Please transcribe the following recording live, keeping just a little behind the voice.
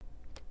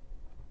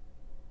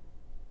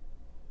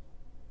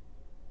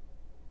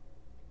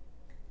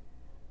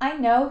I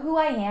know who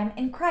I am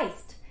in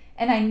Christ,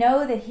 and I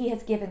know that He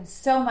has given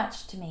so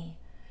much to me.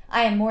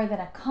 I am more than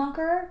a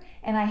conqueror,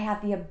 and I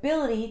have the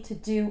ability to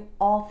do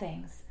all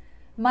things.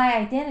 My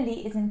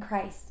identity is in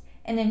Christ,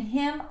 and in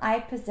Him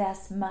I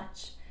possess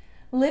much.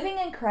 Living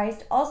in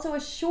Christ also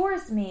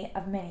assures me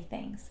of many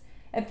things.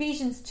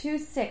 Ephesians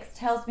 2:6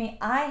 tells me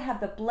I have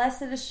the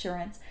blessed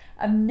assurance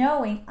of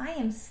knowing I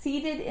am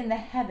seated in the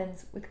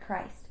heavens with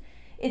Christ.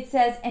 It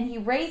says, and He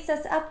raised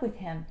us up with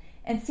Him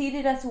and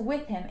seated us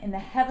with Him in the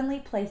heavenly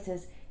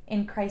places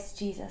in Christ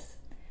Jesus.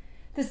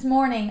 This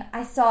morning,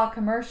 I saw a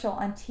commercial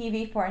on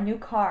TV for a new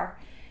car.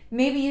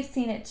 Maybe you've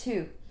seen it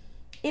too.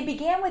 It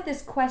began with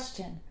this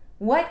question: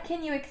 what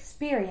can you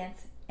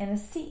experience in a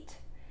seat?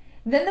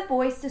 Then the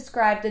voice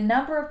described a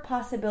number of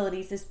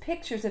possibilities as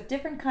pictures of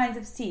different kinds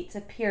of seats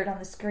appeared on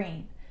the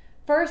screen.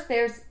 First,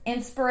 there's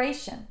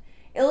inspiration,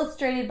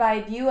 illustrated by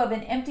a view of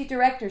an empty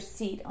director's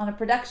seat on a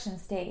production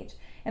stage,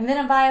 and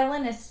then a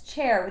violinist's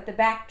chair with the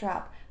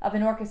backdrop of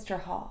an orchestra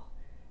hall.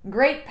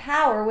 Great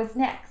power was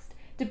next,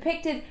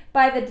 depicted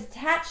by the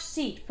detached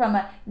seat from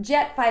a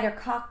jet fighter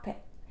cockpit.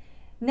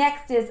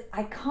 Next is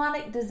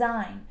iconic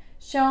design,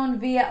 shown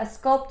via a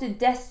sculpted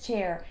desk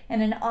chair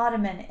and an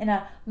ottoman in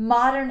a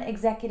modern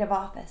executive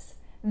office.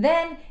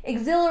 Then,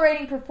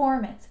 exhilarating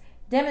performance,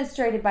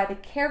 demonstrated by the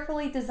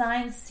carefully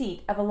designed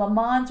seat of a Le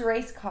Mans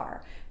race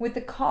car with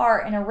the car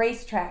in a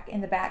racetrack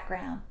in the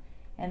background.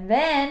 And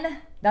then,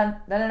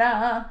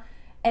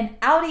 an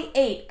Audi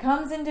 8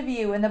 comes into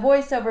view and the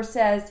voiceover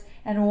says,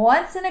 and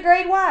once in a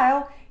great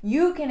while,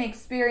 you can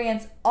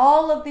experience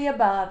all of the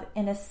above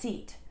in a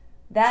seat.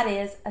 That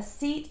is, a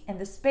seat in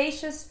the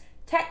spacious,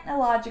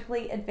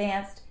 technologically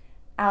advanced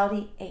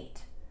Audi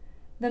 8.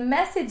 The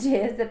message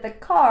is that the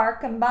car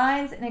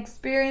combines an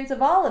experience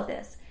of all of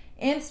this: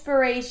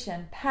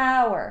 inspiration,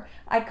 power,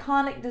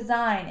 iconic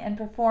design, and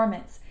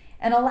performance,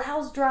 and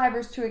allows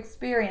drivers to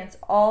experience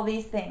all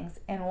these things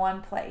in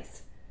one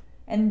place.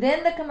 And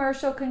then the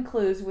commercial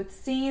concludes with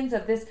scenes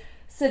of this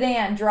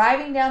sedan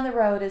driving down the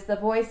road as the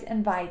voice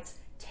invites,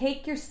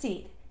 take your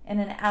seat in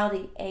an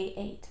Audi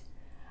A8.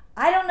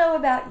 I don't know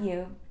about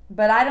you,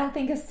 but I don't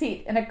think a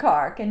seat in a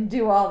car can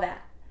do all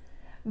that.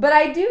 But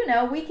I do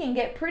know we can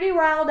get pretty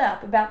riled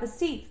up about the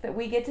seats that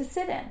we get to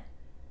sit in.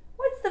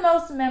 What's the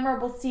most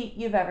memorable seat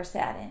you've ever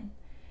sat in?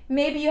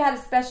 Maybe you had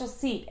a special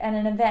seat at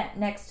an event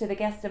next to the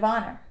guest of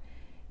honor.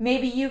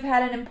 Maybe you've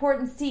had an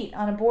important seat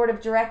on a board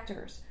of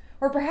directors.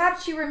 Or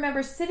perhaps you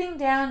remember sitting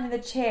down in the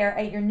chair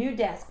at your new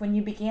desk when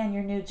you began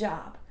your new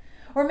job.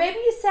 Or maybe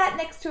you sat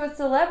next to a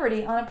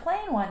celebrity on a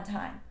plane one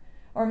time.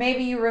 Or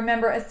maybe you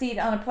remember a seat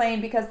on a plane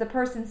because the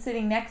person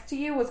sitting next to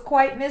you was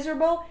quite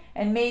miserable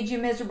and made you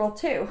miserable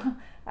too.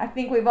 I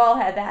think we've all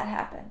had that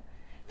happen.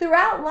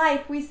 Throughout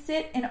life, we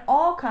sit in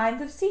all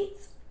kinds of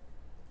seats.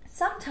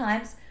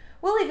 Sometimes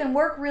we'll even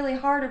work really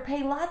hard or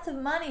pay lots of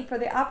money for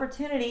the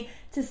opportunity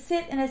to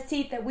sit in a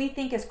seat that we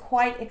think is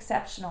quite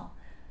exceptional.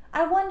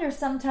 I wonder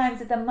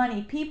sometimes at the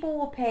money people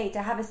will pay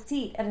to have a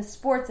seat at a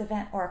sports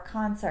event or a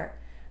concert.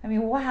 I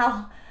mean,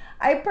 wow,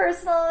 I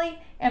personally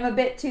am a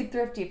bit too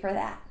thrifty for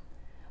that.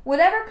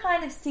 Whatever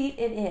kind of seat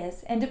it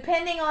is, and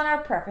depending on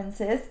our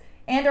preferences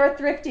and our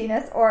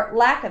thriftiness or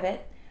lack of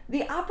it,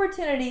 the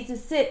opportunity to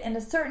sit in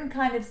a certain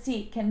kind of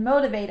seat can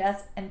motivate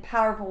us in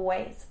powerful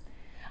ways.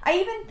 I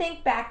even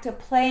think back to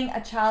playing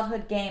a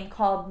childhood game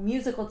called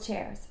musical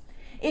chairs.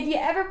 If you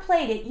ever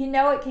played it, you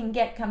know it can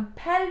get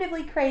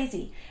competitively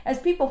crazy as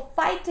people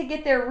fight to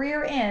get their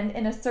rear end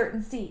in a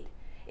certain seat.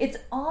 It's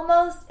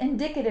almost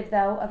indicative,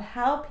 though, of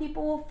how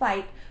people will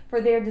fight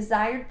for their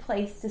desired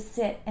place to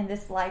sit in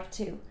this life,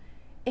 too.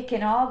 It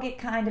can all get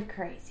kind of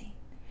crazy.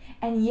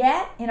 And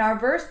yet, in our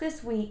verse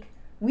this week,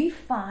 we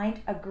find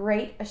a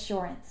great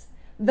assurance.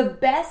 The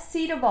best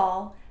seat of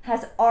all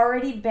has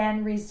already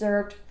been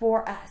reserved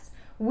for us.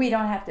 We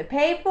don't have to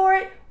pay for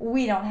it.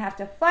 We don't have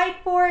to fight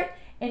for it.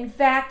 In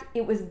fact,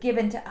 it was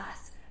given to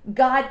us.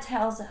 God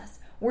tells us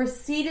we're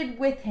seated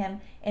with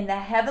Him in the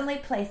heavenly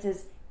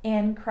places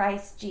in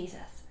Christ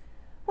Jesus.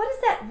 What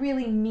does that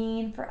really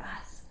mean for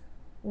us?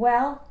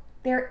 Well,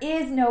 there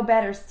is no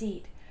better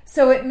seat,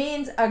 so it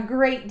means a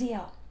great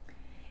deal.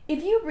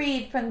 If you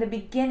read from the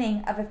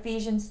beginning of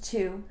Ephesians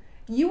 2,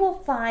 you will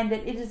find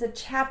that it is a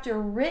chapter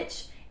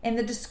rich in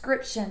the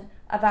description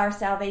of our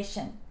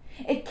salvation.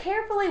 It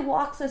carefully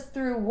walks us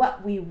through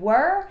what we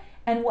were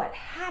and what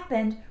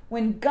happened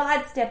when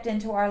God stepped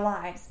into our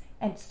lives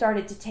and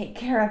started to take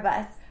care of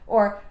us,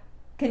 or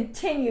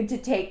continued to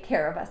take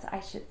care of us, I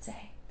should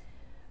say.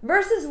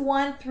 Verses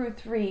 1 through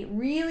 3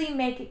 really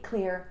make it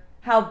clear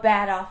how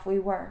bad off we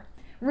were,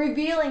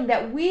 revealing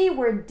that we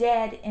were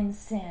dead in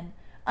sin,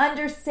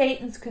 under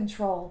Satan's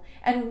control,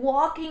 and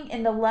walking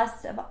in the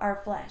lust of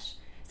our flesh.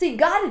 See,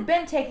 God had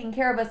been taking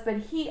care of us, but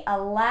He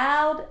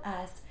allowed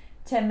us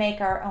to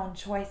make our own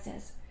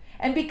choices.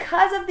 And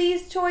because of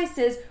these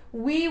choices,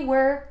 we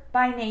were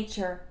by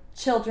nature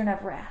children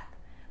of wrath.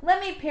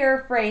 Let me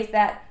paraphrase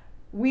that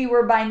we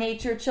were by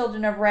nature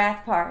children of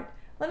wrath part.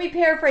 Let me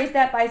paraphrase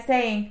that by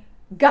saying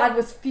God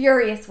was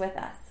furious with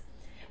us.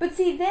 But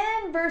see,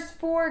 then verse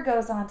 4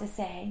 goes on to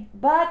say,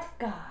 but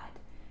God,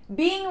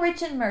 being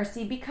rich in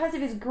mercy because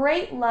of his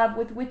great love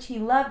with which he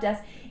loved us,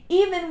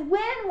 even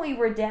when we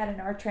were dead in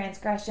our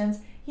transgressions,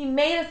 he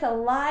made us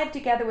alive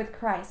together with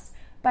Christ.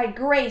 By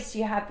grace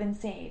you have been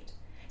saved.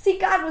 See,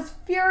 God was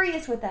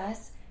furious with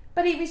us,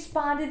 but he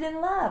responded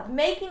in love,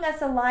 making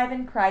us alive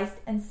in Christ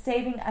and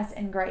saving us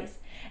in grace.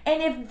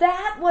 And if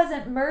that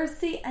wasn't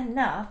mercy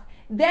enough,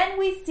 then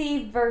we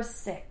see verse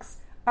 6,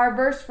 our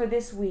verse for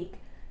this week,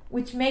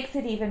 which makes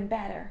it even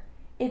better.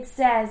 It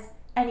says,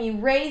 and he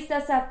raised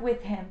us up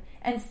with him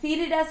and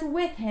seated us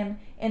with him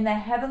in the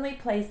heavenly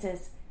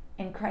places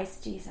in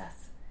Christ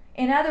Jesus.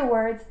 In other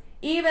words,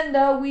 even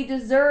though we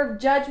deserve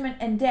judgment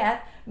and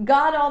death,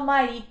 God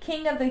Almighty,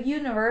 King of the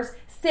universe,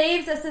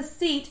 saves us a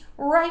seat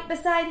right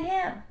beside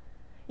him.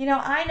 You know,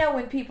 I know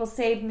when people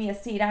save me a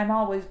seat, I'm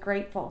always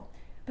grateful.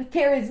 But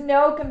there is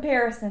no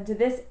comparison to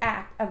this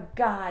act of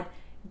God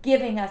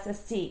giving us a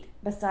seat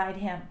beside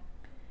him.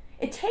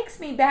 It takes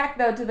me back,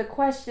 though, to the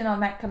question on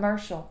that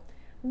commercial.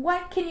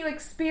 What can you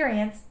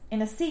experience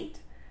in a seat?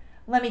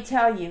 Let me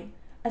tell you,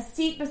 a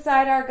seat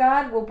beside our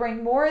God will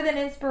bring more than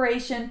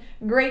inspiration,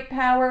 great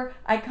power,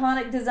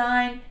 iconic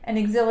design, and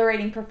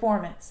exhilarating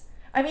performance.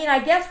 I mean, I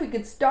guess we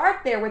could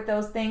start there with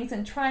those things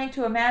and trying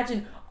to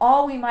imagine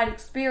all we might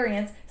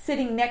experience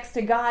sitting next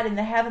to God in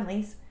the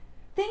heavenlies.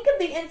 Think of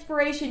the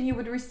inspiration you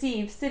would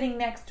receive sitting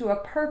next to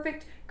a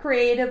perfect,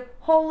 creative,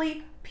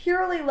 holy,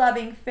 purely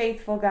loving,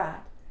 faithful God.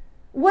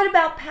 What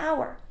about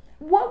power?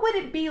 What would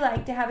it be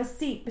like to have a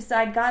seat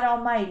beside God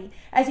Almighty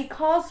as he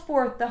calls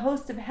forth the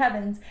host of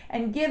heavens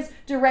and gives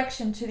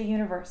direction to the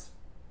universe?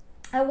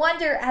 I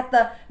wonder at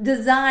the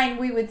design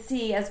we would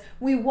see as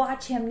we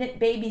watch him knit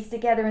babies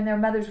together in their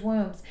mother's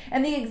wombs,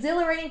 and the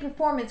exhilarating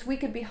performance we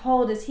could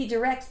behold as he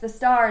directs the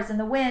stars and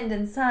the wind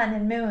and sun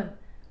and moon.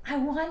 I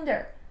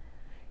wonder.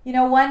 You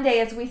know, one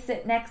day as we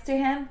sit next to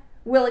him,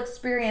 we'll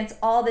experience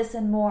all this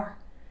and more.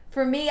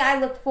 For me, I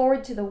look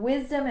forward to the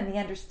wisdom and the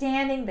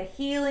understanding, the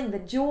healing, the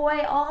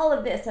joy, all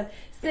of this of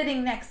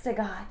sitting next to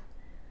God.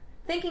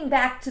 Thinking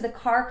back to the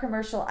car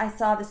commercial I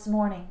saw this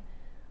morning,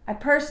 I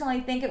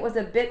personally think it was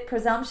a bit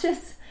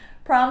presumptuous,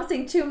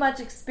 promising too much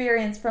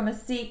experience from a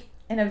seat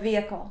in a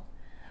vehicle.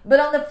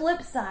 But on the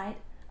flip side,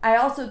 I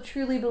also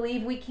truly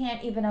believe we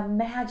can't even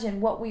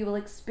imagine what we will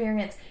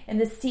experience in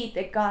the seat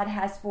that God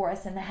has for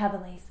us in the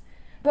heavenlies.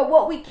 But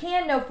what we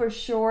can know for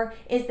sure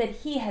is that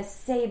he has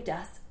saved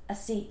us a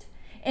seat.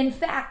 In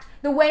fact,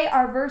 the way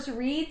our verse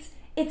reads,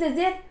 it's as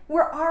if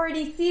we're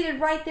already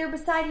seated right there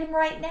beside him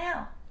right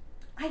now.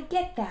 I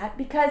get that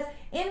because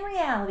in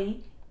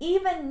reality,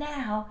 even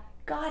now,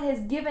 God has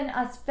given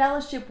us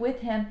fellowship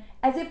with him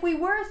as if we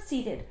were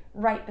seated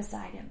right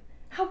beside him.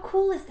 How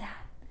cool is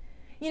that?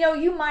 You know,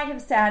 you might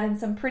have sat in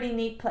some pretty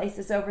neat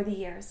places over the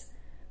years,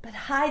 but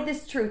hide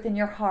this truth in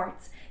your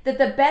hearts that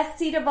the best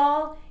seat of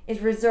all is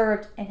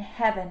reserved in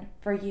heaven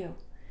for you.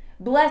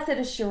 Blessed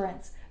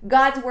assurance,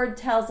 God's word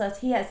tells us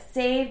he has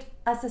saved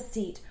us a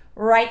seat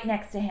right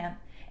next to him,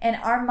 and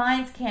our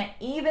minds can't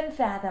even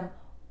fathom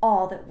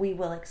all that we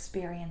will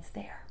experience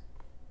there.